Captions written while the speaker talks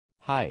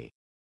Hi,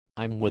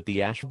 I'm with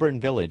the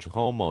Ashburn Village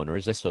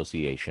Homeowners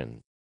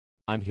Association.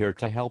 I'm here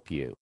to help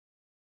you.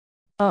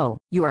 Oh,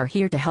 you are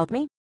here to help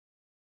me?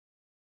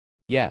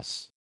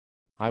 Yes,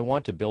 I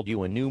want to build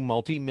you a new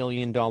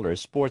multi-million-dollar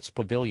sports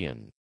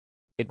pavilion.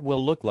 It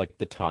will look like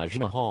the Taj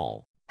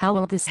Mahal. How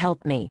will this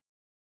help me?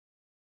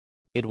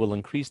 It will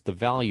increase the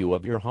value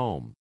of your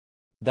home.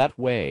 That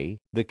way,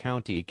 the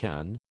county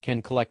can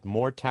collect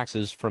more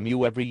taxes from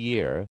you every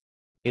year.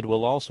 It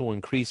will also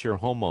increase your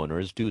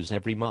homeowner's dues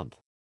every month.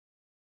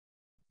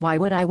 Why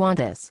would I want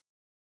this?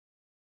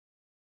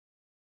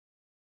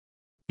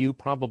 You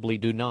probably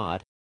do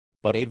not,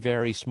 but a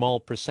very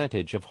small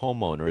percentage of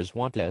homeowners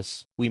want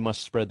this. We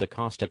must spread the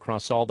cost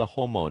across all the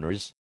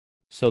homeowners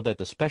so that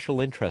the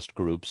special interest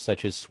groups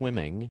such as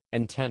swimming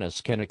and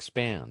tennis can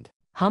expand.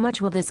 How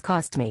much will this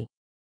cost me?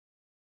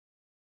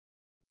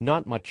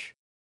 Not much.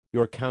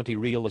 Your county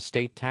real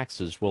estate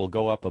taxes will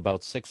go up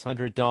about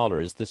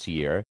 $600 this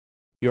year.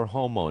 Your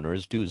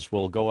homeowners' dues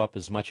will go up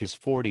as much as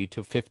 $40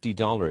 to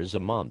 $50 a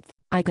month.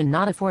 I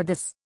cannot afford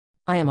this.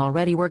 I am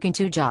already working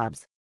 2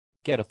 jobs.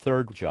 Get a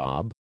third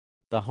job.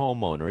 The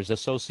Homeowners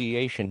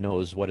Association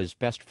knows what is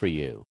best for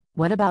you.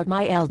 What about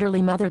my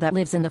elderly mother that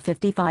lives in the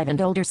 55 and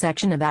older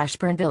section of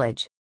Ashburn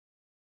Village?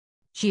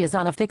 She is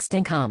on a fixed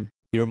income.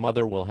 Your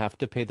mother will have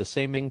to pay the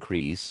same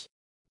increase,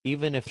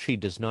 even if she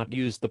does not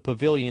use the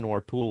pavilion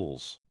or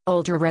pools.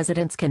 Older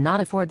residents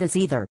cannot afford this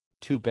either.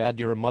 Too bad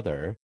your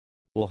mother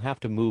will have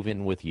to move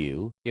in with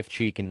you if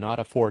she cannot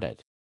afford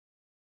it.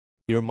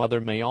 Your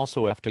mother may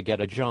also have to get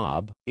a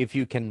job if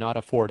you cannot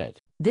afford it.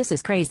 This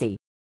is crazy.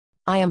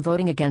 I am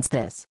voting against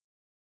this.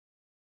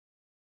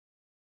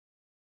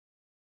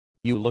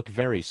 You look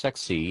very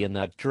sexy in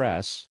that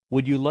dress.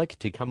 Would you like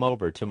to come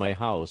over to my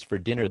house for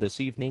dinner this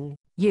evening?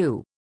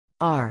 You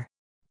are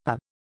a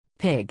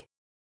pig.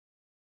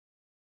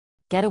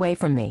 Get away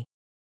from me.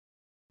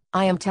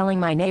 I am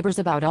telling my neighbors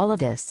about all of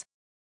this.